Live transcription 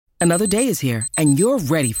Another day is here, and you're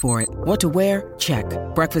ready for it. What to wear? Check.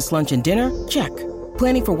 Breakfast, lunch, and dinner? Check.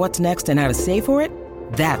 Planning for what's next and how to save for it?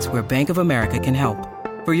 That's where Bank of America can help.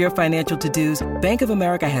 For your financial to-dos, Bank of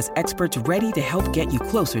America has experts ready to help get you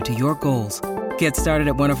closer to your goals. Get started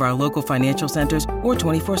at one of our local financial centers or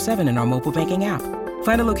 24/7 in our mobile banking app.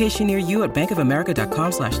 Find a location near you at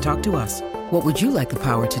bankofamerica.com/talktous. What would you like the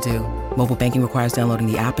power to do? Mobile banking requires downloading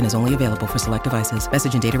the app and is only available for select devices.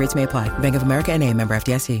 Message and data rates may apply. Bank of America N.A., member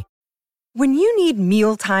FDIC. When you need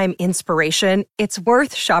mealtime inspiration, it's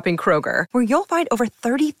worth shopping Kroger, where you'll find over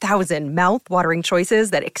 30,000 mouth-watering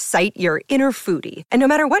choices that excite your inner foodie. And no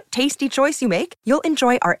matter what tasty choice you make, you'll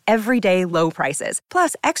enjoy our everyday low prices,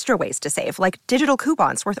 plus extra ways to save, like digital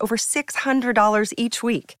coupons worth over $600 each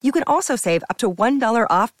week. You can also save up to $1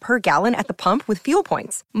 off per gallon at the pump with fuel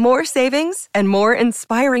points. More savings and more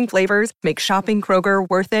inspiring flavors make shopping Kroger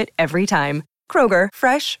worth it every time. Kroger,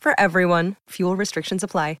 fresh for everyone. Fuel restrictions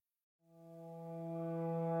apply.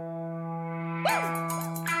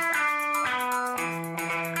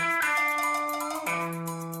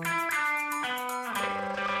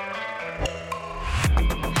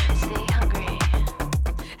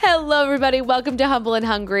 Hello, everybody. Welcome to Humble and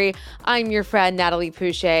Hungry. I'm your friend, Natalie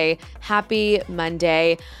Pouchet. Happy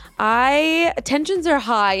Monday. Tensions are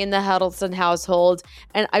high in the Huddleston household,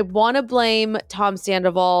 and I want to blame Tom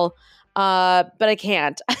Sandoval, but I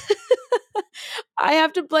can't. I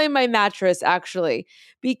have to blame my mattress, actually,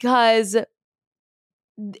 because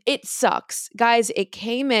it sucks. Guys, it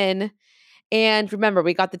came in, and remember,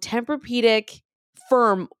 we got the Tempur-Pedic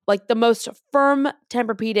firm, like the most firm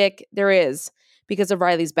Tempur-Pedic there is because of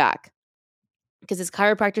Riley's back. Because his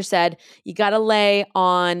chiropractor said you got to lay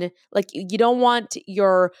on, like, you don't want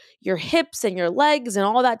your hips and your legs and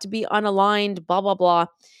all that to be unaligned, blah, blah, blah.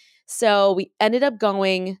 So we ended up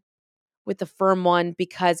going with the firm one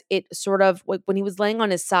because it sort of, when he was laying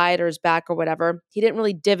on his side or his back or whatever, he didn't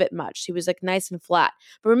really divot much. He was like nice and flat.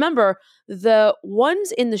 But remember, the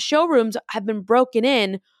ones in the showrooms have been broken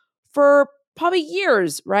in for probably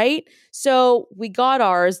years, right? So we got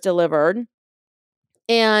ours delivered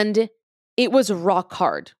and it was rock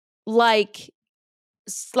hard, like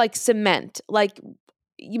cement, like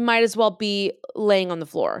you might as well be laying on the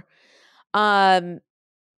floor, in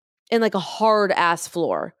like a hard ass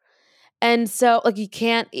floor. And so like you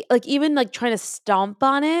can't, like even like trying to stomp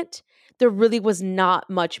on it, there really was not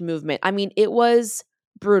much movement. I mean, it was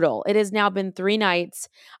brutal. It has now been 3 nights.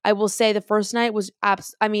 I will say the first night was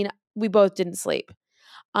we both didn't sleep.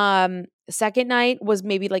 Second night was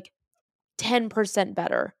maybe like 10%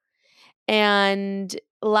 better. And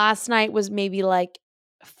last night was maybe like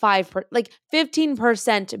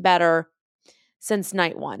 15% better since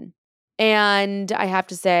night 1. And I have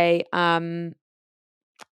to say,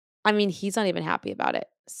 he's not even happy about it.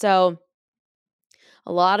 So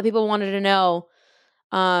a lot of people wanted to know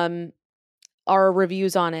our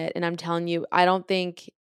reviews on it. And I'm telling you, I don't think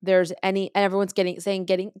there's any, everyone's get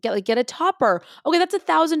a topper. Okay, that's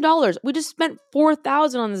 $1,000. We just spent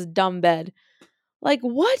 $4,000 on this dumb bed. Like,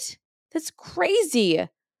 what? That's crazy.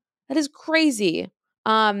 That is crazy.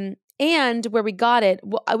 And where we got it,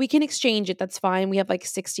 we can exchange it. That's fine. We have like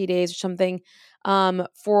 60 days or something,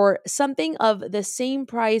 for something of the same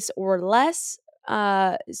price or less,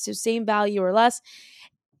 so same value or less.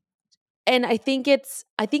 And I think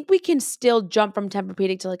we can still jump from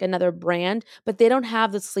Tempur-Pedic to like another brand, but they don't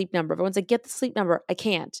have the Sleep Number. Everyone's like, get the Sleep Number. I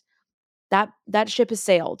can't. That ship has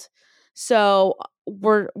sailed. So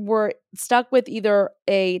we're stuck with either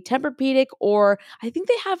a Tempur-Pedic or I think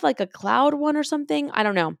they have like a cloud one or something. I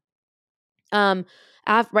don't know.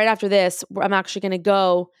 Right after this, I'm actually going to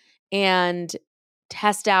go and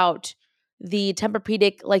test out the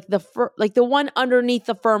Tempur-Pedic, like the one underneath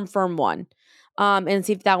the firm one, and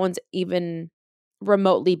see if that one's even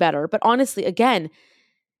remotely better. But honestly, again,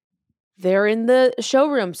 they're in the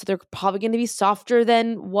showroom, so they're probably going to be softer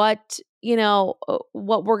than what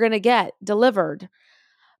we're going to get delivered.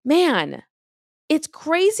 Man, it's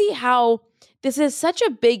crazy how this is such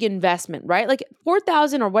a big investment, right? Like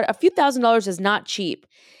 $4,000 or a few $1,000s is not cheap.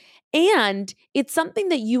 And it's something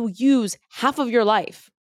that you use half of your life.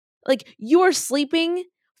 Like you are sleeping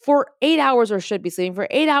for 8 hours or should be sleeping for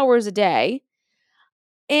 8 hours a day.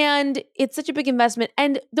 And it's such a big investment.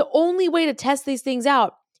 And the only way to test these things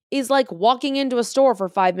out is like walking into a store for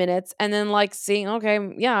 5 minutes and then like seeing, okay,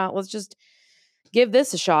 yeah, let's just give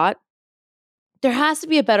this a shot. There has to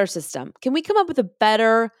be a better system. Can we come up with a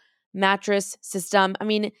better mattress system? I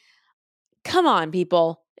mean, come on,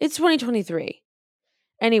 people. It's 2023.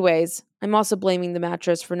 Anyways, I'm also blaming the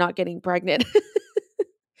mattress for not getting pregnant.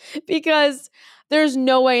 because there's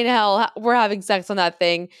no way in hell we're having sex on that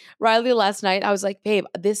thing. Riley last night, I was like, babe,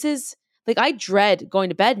 this is like, I dread going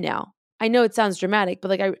to bed now. I know it sounds dramatic, but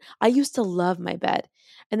like I used to love my bed.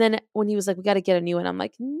 And then when he was like, we got to get a new one, I'm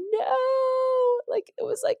like, no. Like it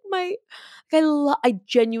was like I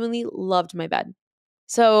genuinely loved my bed.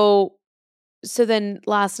 So then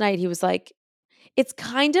last night he was like, it's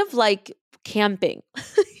kind of like camping.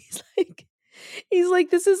 He's like,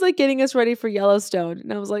 this is like getting us ready for Yellowstone.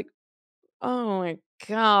 And I was like, oh my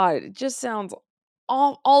God, it just sounds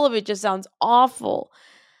all of it just sounds awful.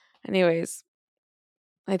 Anyways,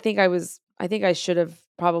 I think I should have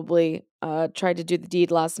probably tried to do the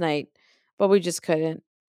deed last night, but we just couldn't.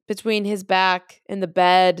 Between his back and the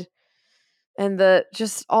bed and the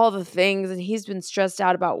just all the things, and he's been stressed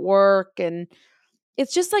out about work, and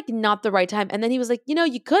it's just like not the right time. And then he was like,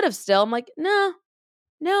 you could have still. I'm like, no,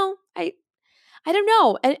 I don't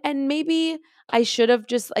know. And maybe I should have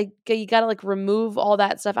just like, you got to like remove all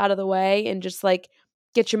that stuff out of the way and just like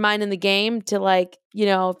get your mind in the game to like,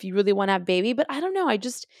 if you really want to have baby. But I don't know.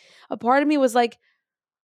 A part of me was like,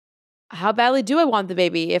 how badly do I want the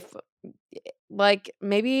baby? If like,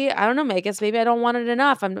 maybe, I don't know, I guess maybe I don't want it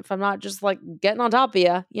enough. If I'm not just like getting on top of you,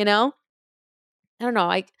 I don't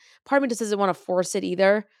know. Part of me just doesn't want to force it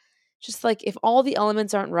either. Just like if all the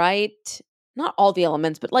elements aren't right, not all the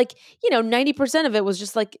elements, but like, 90% of it was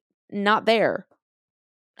just like not there.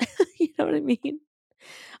 You know what I mean?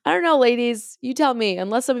 I don't know, ladies. You tell me,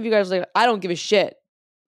 unless some of you guys are like, I don't give a shit.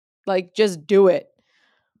 Like, just do it.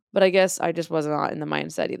 But I guess I just was not in the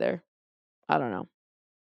mindset either. I don't know.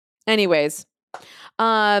 Anyways,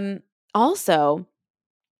 also,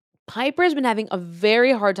 Piper's been having a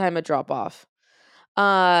very hard time at drop off.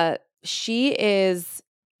 She is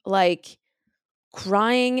like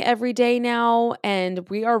crying every day now, and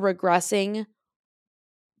we are regressing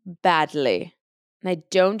badly. And I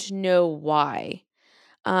don't know why.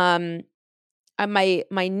 My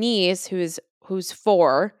niece who's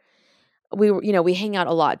 4, we hang out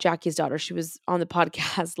a lot. Jackie's daughter, she was on the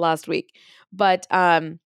podcast last week, but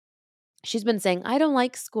she's been saying, I don't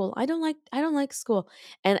like school. I don't like school.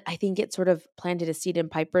 And I think it sort of planted a seed in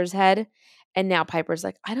Piper's head. And now Piper's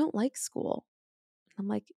like, I don't like school. I'm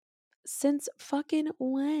like, since fucking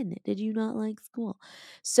when did you not like school?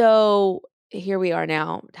 So here we are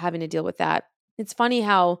now having to deal with that. It's funny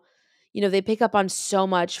how, they pick up on so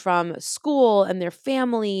much from school and their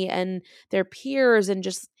family and their peers, and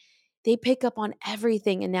just they pick up on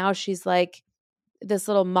everything. And now she's like this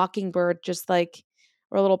little mockingbird, just like,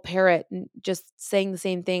 or a little parrot, and just saying the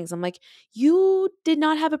same things. I'm like, you did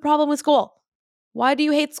not have a problem with school. Why do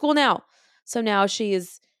you hate school now? So now she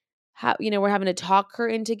is, we're having to talk her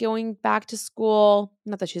into going back to school.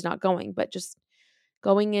 Not that she's not going, but just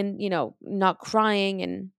going and, not crying.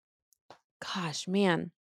 And gosh,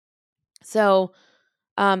 man. So,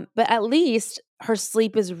 but at least her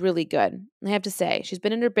sleep is really good. I have to say, she's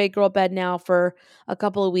been in her big girl bed now for a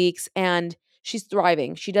couple of weeks, and she's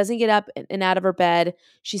thriving. She doesn't get up and out of her bed.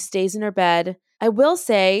 She stays in her bed. I will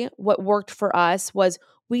say what worked for us was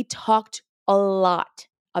we talked a lot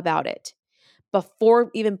about it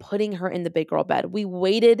before even putting her in the big girl bed. We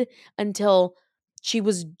waited until she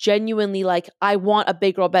was genuinely like, I want a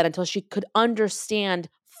big girl bed, until she could understand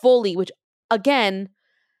fully, which again,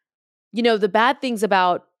 the bad things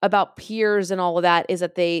about peers and all of that is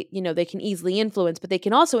that they, they can easily influence, but they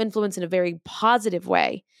can also influence in a very positive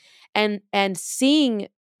way. And seeing,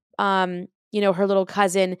 her little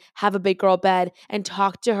cousin have a big girl bed and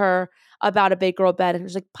talk to her about a big girl bed, and it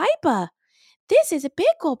was like, Piper, this is a big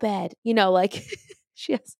girl bed, like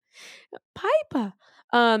she has Piper.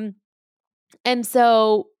 And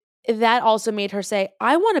so that also made her say,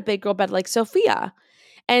 I want a big girl bed like Sophia.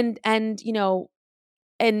 And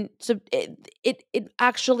so it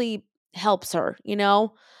actually helps her, it's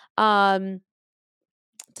a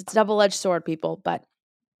double-edged sword, people, but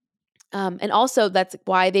and also that's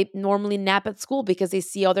why they normally nap at school, because they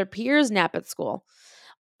see all their peers nap at school.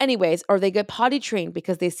 Anyways, or they get potty trained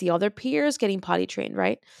because they see all their peers getting potty trained,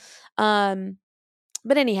 right?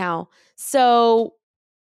 But anyhow, so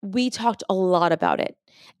we talked a lot about it,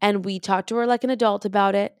 and we talked to her like an adult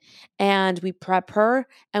about it, and we prep her,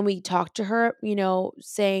 and we talked to her,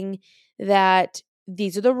 saying that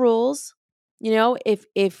these are the rules.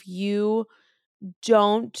 If you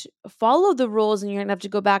don't follow the rules, and you're gonna have to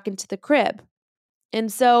go back into the crib.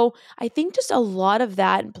 And so I think just a lot of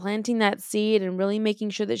that, and planting that seed and really making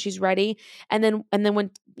sure that she's ready. And then when,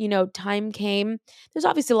 time came, there's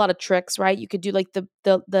obviously a lot of tricks, right? You could do like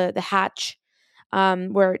the hatch,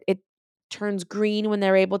 where it turns green when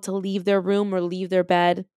they're able to leave their room or leave their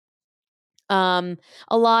bed. Um,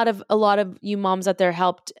 a lot of you moms out there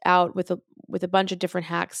helped out with a bunch of different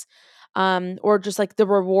hacks. Or just like the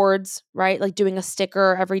rewards, right? Like doing a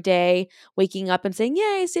sticker every day, waking up and saying,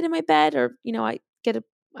 "Yay, I stayed in my bed," or I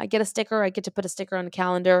get a sticker, I get to put a sticker on the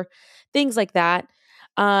calendar, things like that.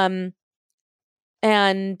 Um,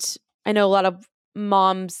 and I know a lot of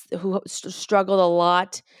moms who struggled a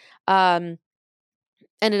lot, um,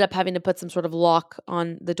 ended up having to put some sort of lock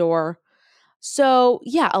on the door. So,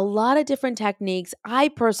 yeah, a lot of different techniques. I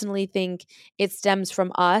personally think it stems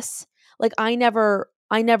from us. Like I never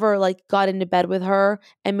like got into bed with her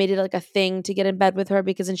and made it like a thing to get in bed with her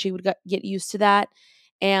because then she would get used to that.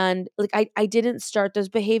 And like I didn't start those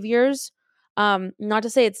behaviors. Not to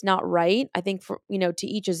say it's not right. I think for, to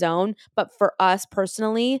each his own, but for us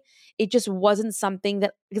personally, it just wasn't something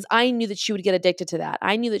that, because I knew that she would get addicted to that.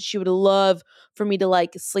 I knew that she would love for me to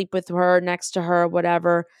like sleep with her, next to her,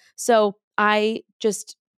 whatever. So I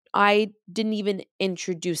didn't even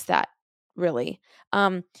introduce that really.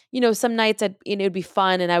 Some nights it would be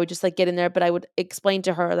fun and I would just like get in there, but I would explain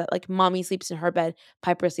to her that like mommy sleeps in her bed,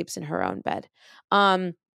 Piper sleeps in her own bed.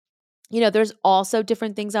 Um, there's also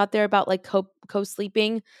different things out there about like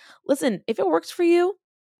co-sleeping. Listen, if it works for you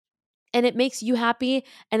and it makes you happy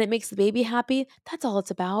and it makes the baby happy, that's all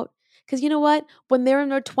it's about. Because you know what? When they're in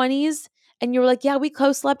their 20s and you're like, yeah, we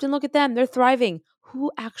co-slept and look at them, they're thriving. Who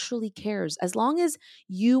actually cares? As long as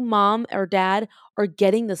you, mom or dad, are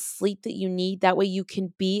getting the sleep that you need, that way you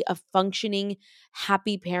can be a functioning,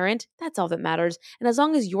 happy parent, that's all that matters. And as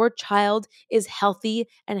long as your child is healthy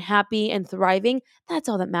and happy and thriving, that's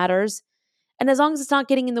all that matters. And as long as it's not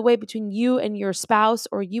getting in the way between you and your spouse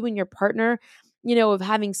or you and your partner, of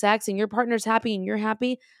having sex and your partner's happy and you're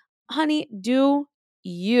happy, honey, do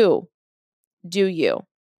you. Do you.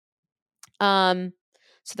 So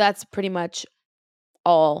that's pretty much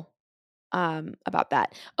all about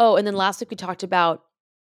that. Oh, and then last week we talked about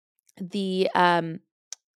the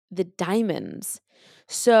diamonds.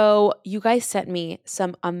 So you guys sent me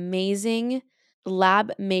some amazing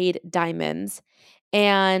lab made diamonds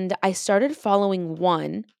and I started following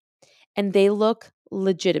one and they look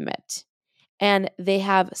legitimate and they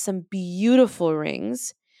have some beautiful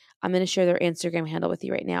rings. I'm going to share their Instagram handle with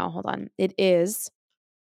you right now. Hold on. It's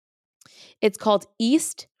called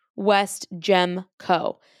East West Gem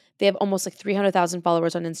Co. They have almost like 300,000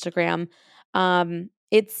 followers on Instagram.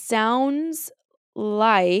 It sounds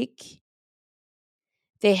like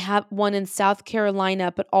they have one in South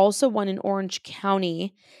Carolina, but also one in Orange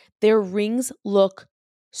County. Their rings look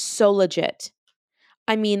so legit.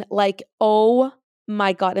 I mean, like, oh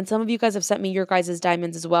my God. And some of you guys have sent me your guys'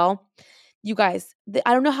 diamonds as well. You guys,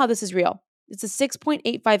 I don't know how this is real. It's a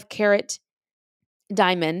 6.85 carat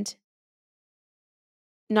diamond.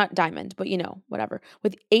 Not diamond, but whatever.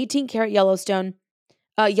 With 18 karat yellow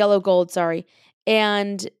gold, sorry.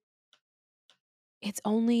 And it's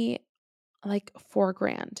only like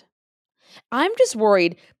 $4,000. I'm just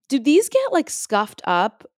worried. Do these get like scuffed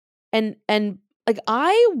up? And like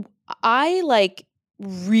I like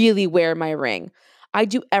really wear my ring. I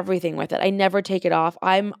do everything with it. I never take it off.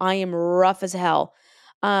 I am rough as hell.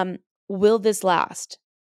 Will this last?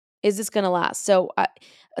 Is this going to last? So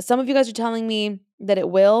some of you guys are telling me that it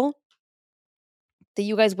will, that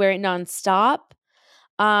you guys wear it nonstop.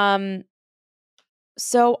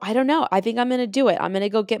 So I don't know. I think I'm going to do it. I'm going to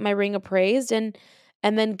go get my ring appraised and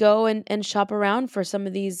then go and shop around for some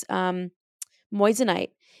of these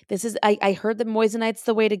moissanite. I heard that moissanite's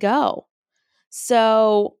the way to go.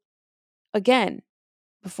 So again,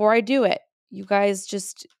 before I do it, you guys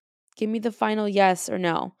just give me the final yes or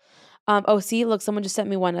no. See, look, someone just sent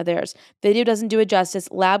me one of theirs. Video doesn't do it justice.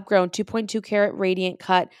 Lab grown 2.2 karat radiant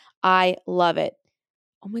cut. I love it.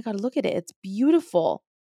 Oh my God, look at it. It's beautiful.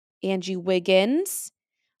 Angie Wiggins.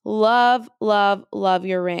 Love, love, love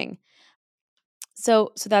your ring.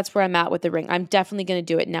 So that's where I'm at with the ring. I'm definitely going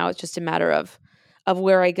to do it now. It's just a matter of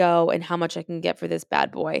where I go and how much I can get for this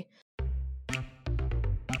bad boy.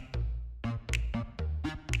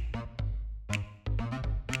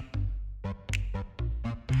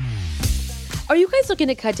 Are you guys looking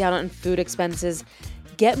to cut down on food expenses?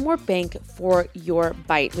 Get more bang for your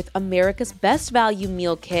bite with America's best value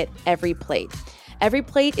meal kit, Every Plate. Every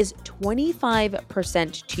Plate is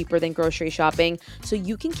 25% cheaper than grocery shopping, so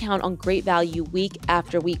you can count on great value week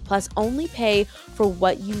after week, plus only pay for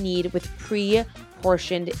what you need with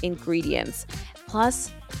pre-portioned ingredients.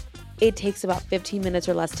 Plus, it takes about 15 minutes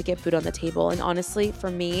or less to get food on the table, and honestly,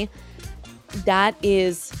 for me, that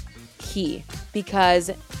is key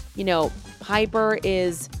because, Piper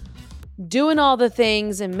is doing all the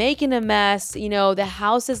things and making a mess. The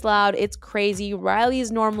house is loud. It's crazy. Riley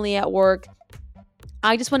is normally at work.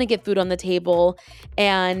 I just want to get food on the table.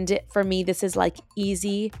 And for me, this is like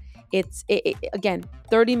easy. Again,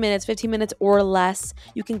 30 minutes, 15 minutes or less.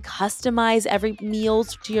 You can customize every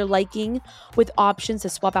meals to your liking with options to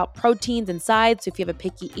swap out proteins and sides. So if you have a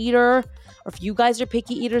picky eater, or if you guys are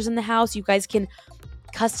picky eaters in the house, you guys can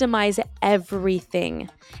customize everything.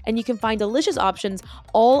 And you can find delicious options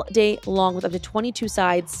all day long with up to 22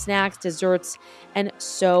 sides, snacks, desserts, and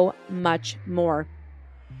so much more.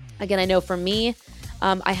 Again, I know for me,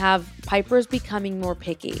 I have Piper's becoming more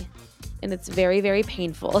picky, and it's very, very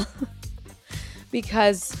painful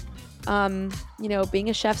because, being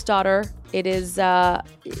a chef's daughter, it is, we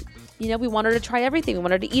want her to try everything. We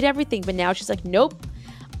want her to eat everything, but now she's like, nope,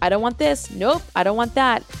 I don't want this. Nope, I don't want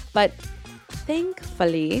that. But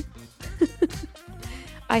thankfully,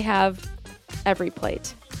 I have every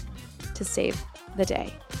plate to save the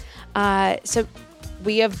day. So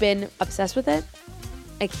we have been obsessed with it.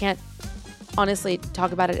 I can't honestly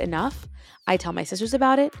talk about it enough. I tell my sisters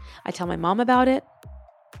about it. I tell my mom about it,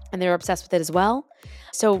 and they're obsessed with it as well.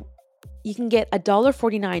 So you can get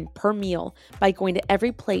 $1.49 per meal by going to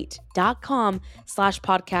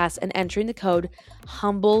everyplate.com/podcast and entering the code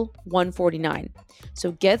HUMBLE149.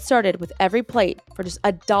 So get started with Every Plate for just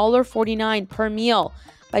 $1.49 per meal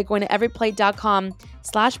by going to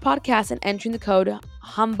everyplate.com/podcast and entering the code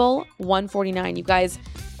HUMBLE149. You guys,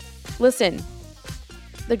 listen,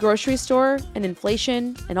 the grocery store and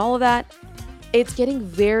inflation and all of that, it's getting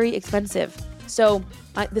very expensive. So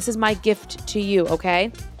this is my gift to you,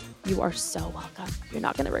 okay? You are so welcome. You're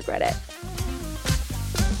not going to regret it.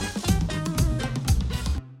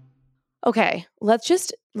 Okay, let's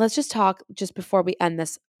just talk just before we end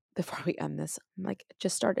this. I'm like,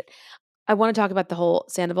 just started. I want to talk about the whole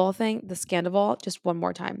Sandoval thing, the Scandoval, just one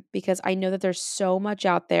more time, because I know that there's so much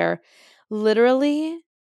out there. Literally,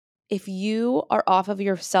 if you are off of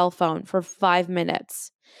your cell phone for 5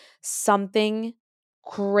 minutes, something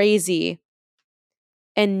crazy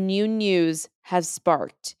and new news has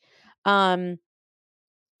sparked.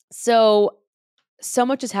 So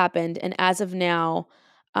much has happened, and as of now,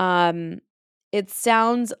 it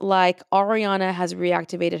sounds like Ariana has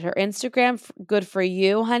reactivated her Instagram. Good for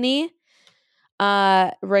you, honey.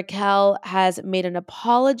 Raquel has made an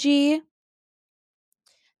apology.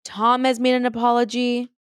 Tom has made an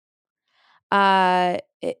apology. And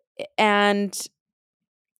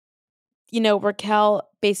Raquel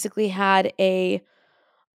basically had a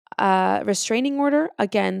restraining order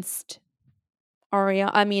against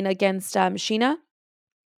Scheana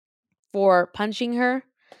for punching her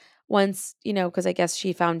once, because I guess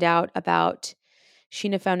Scheana found out about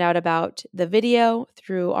the video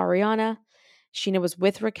through Ariana. Scheana was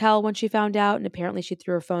with Raquel when she found out, and apparently she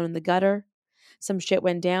threw her phone in the gutter. Some shit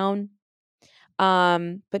went down.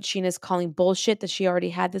 But Sheena's calling bullshit that she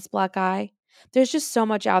already had this black eye. There's just so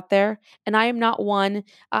much out there, and I am not one.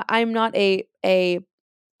 I'm not a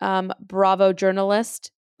Bravo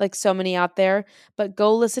journalist like so many out there. But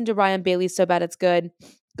go listen to Ryan Bailey. So Bad It's Good.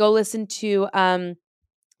 Go listen to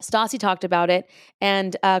Stassi talked about it,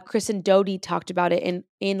 and Kristen Doty talked about it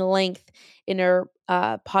in length in her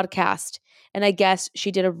podcast. And I guess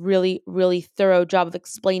she did a really, really thorough job of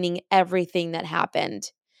explaining everything that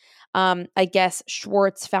happened. I guess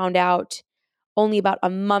Schwartz found out only about a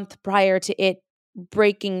month prior to it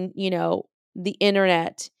breaking, the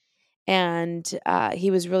internet, and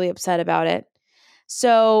he was really upset about it.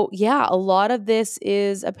 So yeah, a lot of this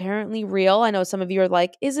is apparently real. I know some of you are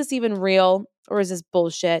like, is this even real or is this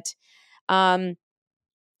bullshit?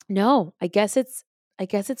 No, I guess it's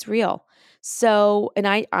real. So, and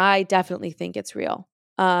I definitely think it's real.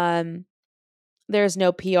 There's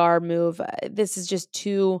no PR move. This is just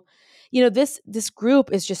too, this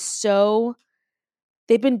group is just so,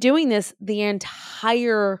 they've been doing this the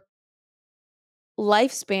entire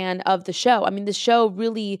lifespan of the show. I mean, the show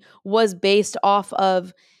really was based off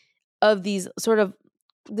of these sort of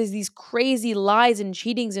these crazy lies and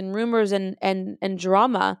cheatings and rumors and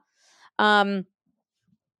drama.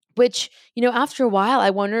 Which, after a while, I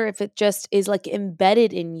wonder if it just is like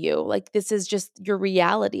embedded in you. Like this is just your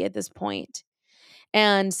reality at this point.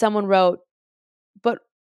 And someone wrote, but,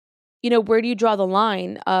 where do you draw the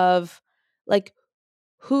line of like,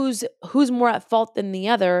 who's more at fault than the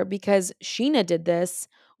other? Because Scheana did this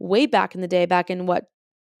way back in the day, back in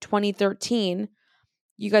 2013.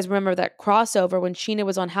 You guys remember that crossover when Scheana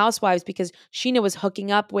was on Housewives because Scheana was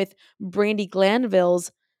hooking up with Brandi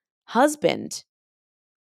Glanville's husband.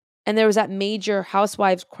 And there was that major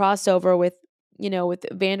Housewives crossover with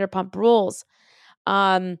Vanderpump Rules.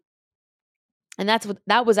 And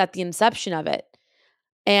that was at the inception of it.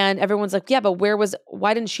 And everyone's like, yeah, but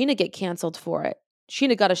why didn't Scheana get canceled for it?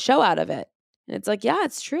 Scheana got a show out of it. And it's like, yeah,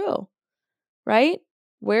 it's true. Right?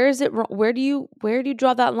 Where is it where do you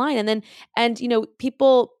draw that line? And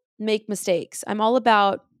people make mistakes. I'm all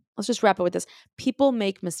about, let's just wrap up with this. People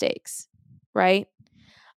make mistakes, right?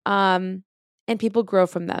 Um and people grow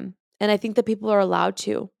from them. And I think that people are allowed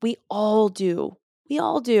to. We all do. We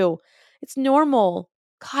all do. It's normal.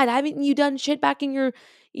 God, haven't you done shit back in your,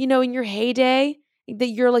 in your heyday that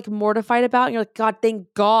you're like mortified about? And you're like, God,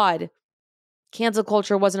 thank God cancel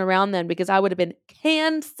culture wasn't around then because I would have been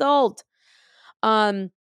canceled.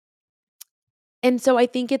 Um and so I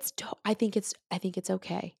think it's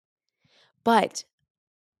okay. But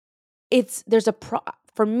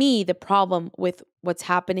for me, the problem with what's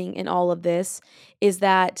happening in all of this is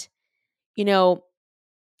that, you know,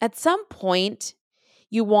 at some point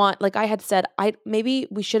you want, like I had said, maybe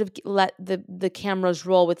we should have let the cameras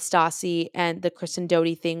roll with Stassi and the Kristen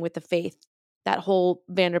Doty thing with the Faith, that whole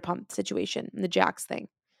Vanderpump situation and the Jax thing.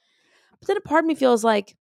 But then a part of me feels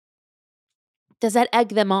like, does that egg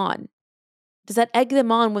them on? Does that egg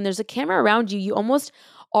them on when there's a camera around you? You almost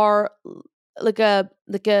are like a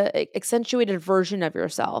accentuated version of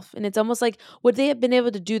yourself. And it's almost like, would they have been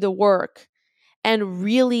able to do the work and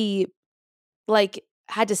really like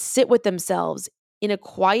had to sit with themselves in a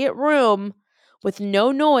quiet room with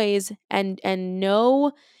no noise and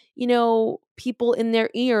no, people in their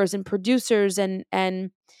ears and producers and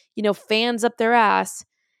fans up their ass,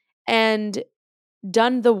 and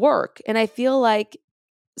done the work? And I feel like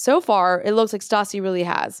so far it looks like Stassi really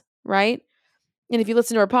has, right? And if you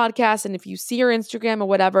listen to her podcast and if you see her Instagram or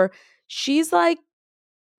whatever, she's like,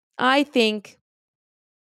 I think,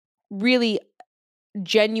 really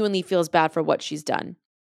genuinely feels bad for what she's done.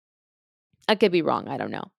 I could be wrong. I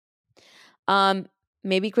don't know.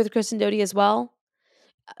 Maybe with Kristen Doty as well.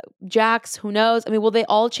 Jax, who knows? I mean, will they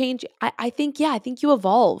all change? I think you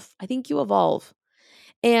evolve. I think you evolve.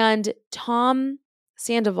 And Tom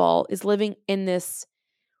Sandoval is living in this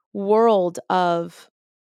world of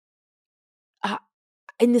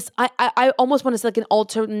in this, I almost want to say like an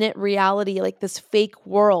alternate reality, like this fake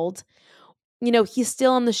world. He's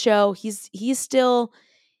still on the show. He's still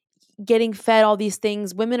getting fed all these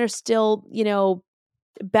things. Women are still,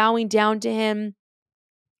 bowing down to him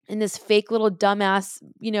in this fake little dumbass,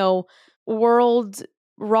 world,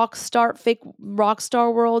 fake rock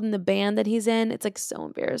star world in the band that he's in. It's like so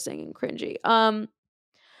embarrassing and cringy.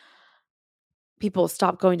 People,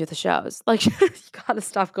 stop going to the shows. Like, you gotta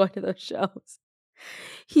stop going to those shows.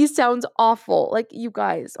 He sounds awful. Like, you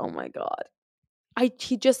guys, oh my God.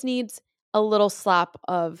 He just needs a little slap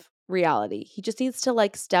of reality. He just needs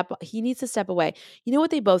to step away. You know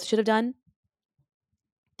what they both should have done?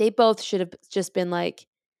 They both should have just been like,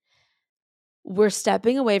 we're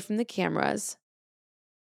stepping away from the cameras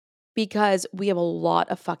because we have a lot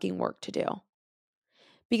of fucking work to do.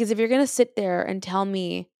 Because if you're going to sit there and tell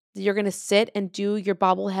me that you're going to sit and do your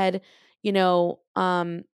bobblehead, your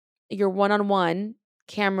one-on-one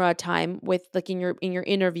camera time with like in your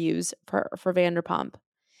interviews for Vanderpump,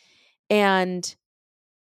 and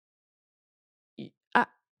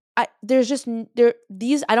there's just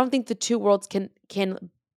these, I don't think the two worlds can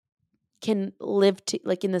live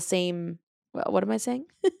like in the same, what am I saying?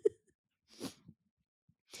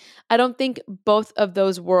 I don't think both of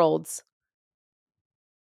those worlds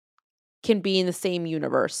can be in the same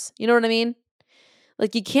universe. You know what I mean?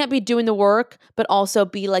 Like, you can't be doing the work but also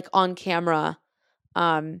be like on camera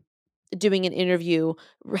doing an interview,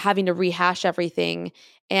 having to rehash everything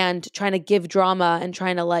and trying to give drama and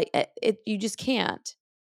trying to like it. You just can't.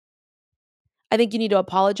 I think you need to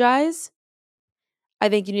apologize. I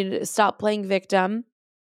think you need to stop playing victim.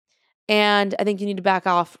 And I think you need to back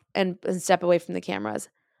off and step away from the cameras.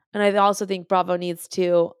 And I also think Bravo needs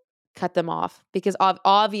to cut them off because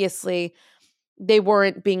obviously they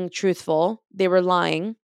weren't being truthful. They were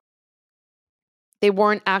lying. They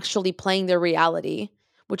weren't actually playing their reality,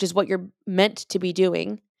 which is what you're meant to be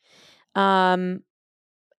doing. And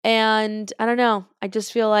I don't know. I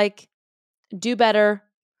just feel like do better,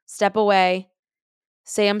 step away,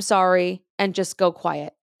 say I'm sorry, and just go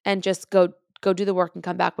quiet and just go do the work and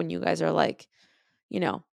come back when you guys are like,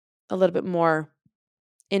 a little bit more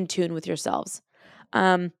in tune with yourselves.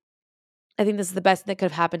 I think this is the best thing that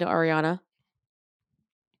could have happened to Ariana.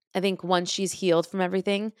 I think once she's healed from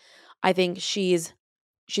everything, I think she's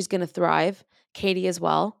going to thrive. Katie as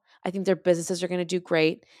well. I think their businesses are going to do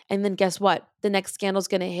great. And then guess what? The next scandal is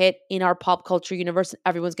going to hit in our pop culture universe. And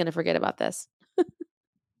everyone's going to forget about this.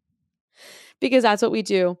 Because that's what we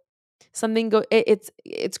do.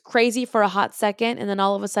 It's crazy for a hot second, and then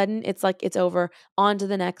all of a sudden it's like it's over. On to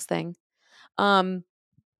the next thing. And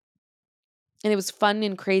it was fun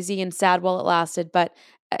and crazy and sad while it lasted, but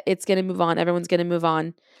it's going to move on. Everyone's going to move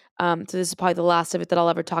on. So this is probably the last of it that I'll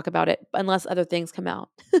ever talk about it, unless other things come out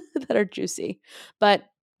that are juicy. But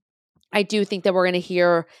I do think that we're going to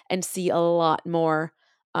hear and see a lot more.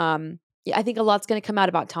 Yeah, I think a lot's going to come out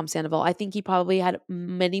about Tom Sandoval. I think he probably had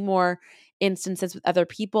many more instances with other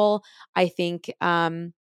people. I think, I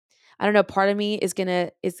don't know, part of me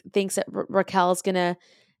thinks that Raquel's going to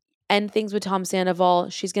end things with Tom Sandoval.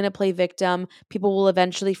 She's going to play victim. People will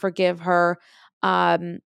eventually forgive her.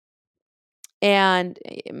 And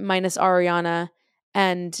minus Ariana,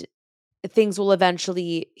 and things will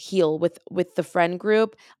eventually heal with the friend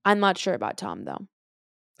group. I'm not sure about Tom though.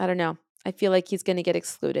 I don't know. I feel like he's going to get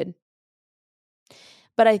excluded.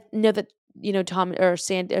 But I know that, Tom or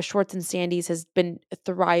Schwartz and Sandy's has been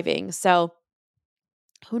thriving. So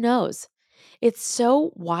who knows? It's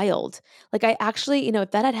so wild. Like I actually,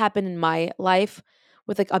 if that had happened in my life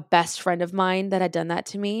with like a best friend of mine that had done that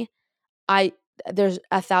to me, there's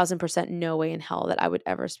 1,000% no way in hell that I would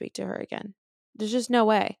ever speak to her again. There's just no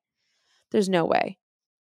way. There's no way.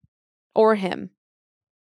 Or him.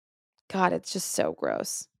 God, it's just so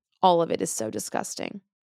gross. All of it is so disgusting.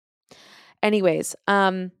 Anyways,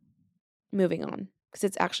 moving on because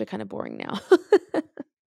it's actually kind of boring now.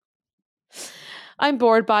 I'm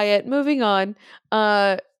bored by it. Moving on.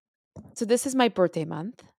 So this is my birthday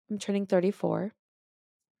month. I'm turning 34.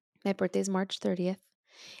 My birthday's March 30th.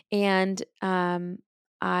 And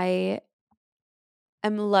I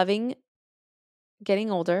am loving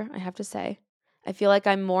getting older, I have to say. I feel like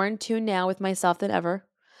I'm more in tune now with myself than ever.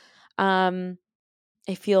 I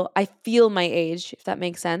feel my age, if that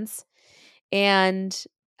makes sense. And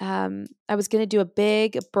I was going to do a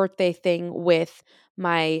big birthday thing with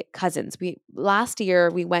my cousins. Last year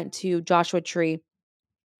we went to Joshua Tree.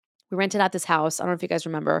 We rented out this house. I don't know if you guys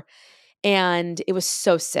remember. And it was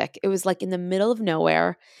so sick. It was like in the middle of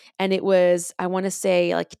nowhere. And it was, I want to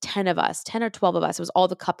say like 10 of us, 10 or 12 of us. It was all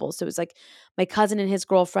the couples. So it was like my cousin and his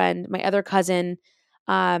girlfriend, my other cousin,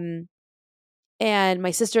 and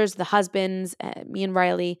my sisters, the husbands, me and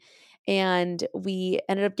Riley. And we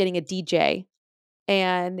ended up getting a DJ.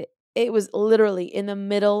 And it was literally in the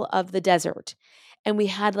middle of the desert. And we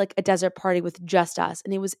had like a desert party with just us.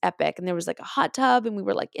 And it was epic. And there was like a hot tub. And we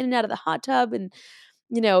were like in and out of the hot tub. And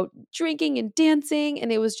drinking and dancing.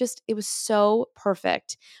 And it was so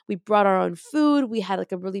perfect. We brought our own food. We had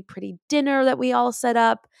like a really pretty dinner that we all set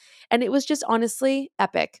up. And it was just honestly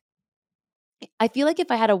epic. I feel like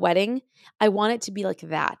if I had a wedding, I want it to be like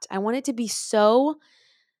that. I want it to be so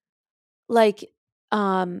like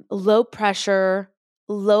low pressure,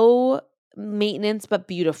 low maintenance, but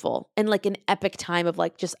beautiful. And like an epic time of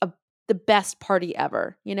like just the best party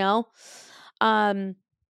ever,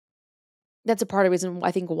 That's a part of the reason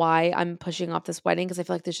I think why I'm pushing off this wedding, because I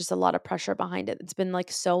feel like there's just a lot of pressure behind it. It's been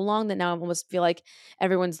like so long that now I almost feel like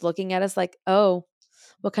everyone's looking at us like, oh,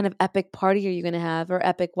 what kind of epic party are you going to have, or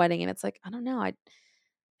epic wedding? And it's like, I don't know. I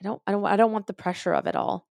don't want the pressure of it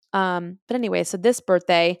all. But anyway, so this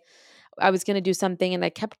birthday I was going to do something and I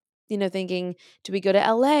kept, thinking, do we go to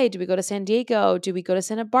LA? Do we go to San Diego? Do we go to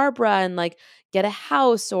Santa Barbara and like get a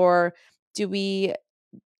house, or do we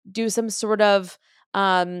do some sort of,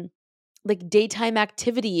 like daytime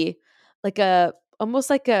activity, like almost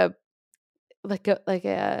like a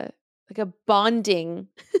bonding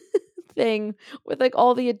thing with like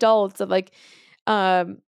all the adults of like, I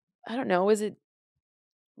don't know, is it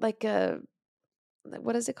like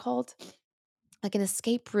what is it called? Like an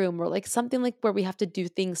escape room, or like something like where we have to do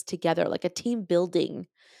things together, like a team building,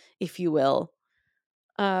 if you will.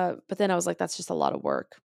 But then I was like, that's just a lot of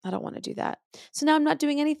work. I don't want to do that. So now I'm not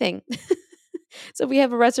doing anything. So we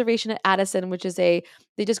have a reservation at Addison, which is they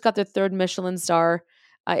just got their 3rd Michelin star.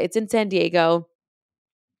 It's in San Diego.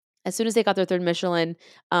 As soon as they got their 3rd Michelin,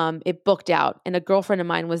 it booked out. And a girlfriend of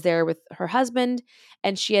mine was there with her husband,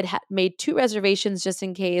 and she had made 2 reservations just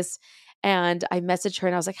in case. And I messaged her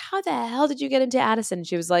and I was like, how the hell did you get into Addison?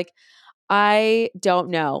 She was like, I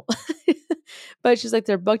don't know. But she's like,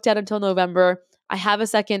 they're booked out until November. I have a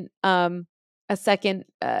second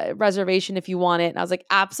reservation if you want it. And I was like,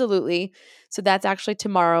 absolutely. So that's actually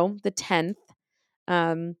tomorrow, the 10th.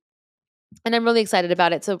 And I'm really excited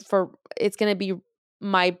about it. So it's going to be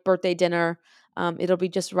my birthday dinner. It'll be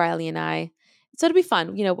just Riley and I. So it'll be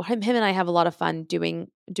fun. Him and I have a lot of fun doing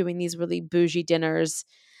these really bougie dinners.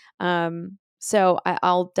 So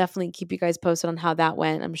I'll definitely keep you guys posted on how that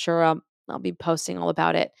went. I'm sure I'll be posting all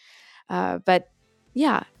about it. But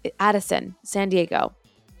yeah, Addison, San Diego.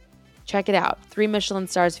 Check it out. 3 Michelin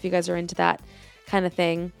stars if you guys are into that kind of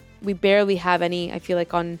thing. We barely have any, I feel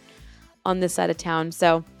like, on this side of town.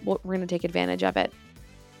 So we're going to take advantage of it.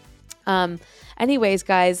 Anyways,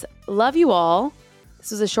 guys, love you all. This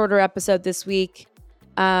was a shorter episode this week.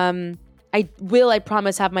 I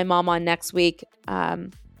promise, have my mom on next week.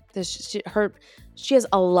 She has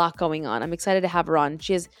a lot going on. I'm excited to have her on.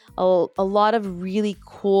 She has a lot of really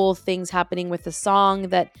cool things happening with the song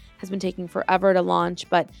that has been taking forever to launch,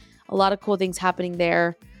 but a lot of cool things happening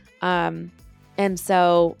there. And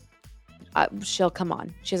so she'll come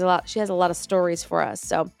on. She has a lot of stories for us.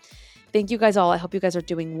 So thank you guys all. I hope you guys are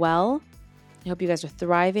doing well. I hope you guys are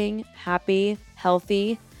thriving, happy,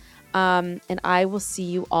 healthy. And I will see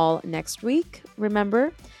you all next week.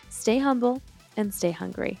 Remember, stay humble and stay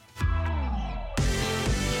hungry.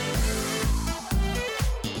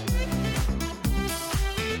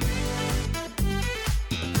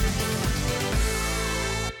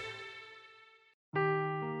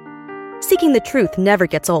 Seeking the truth never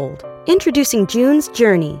gets old. Introducing June's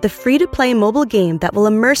Journey, the free-to-play mobile game that will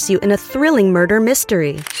immerse you in a thrilling murder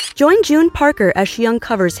mystery. Join June Parker as she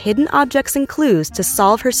uncovers hidden objects and clues to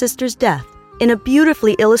solve her sister's death in a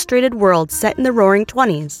beautifully illustrated world set in the Roaring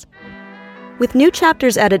 '20s. With new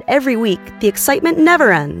chapters added every week, the excitement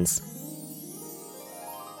never ends.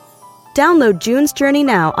 Download June's Journey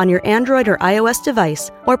now on your Android or iOS device,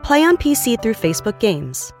 or play on PC through Facebook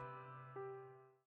Games.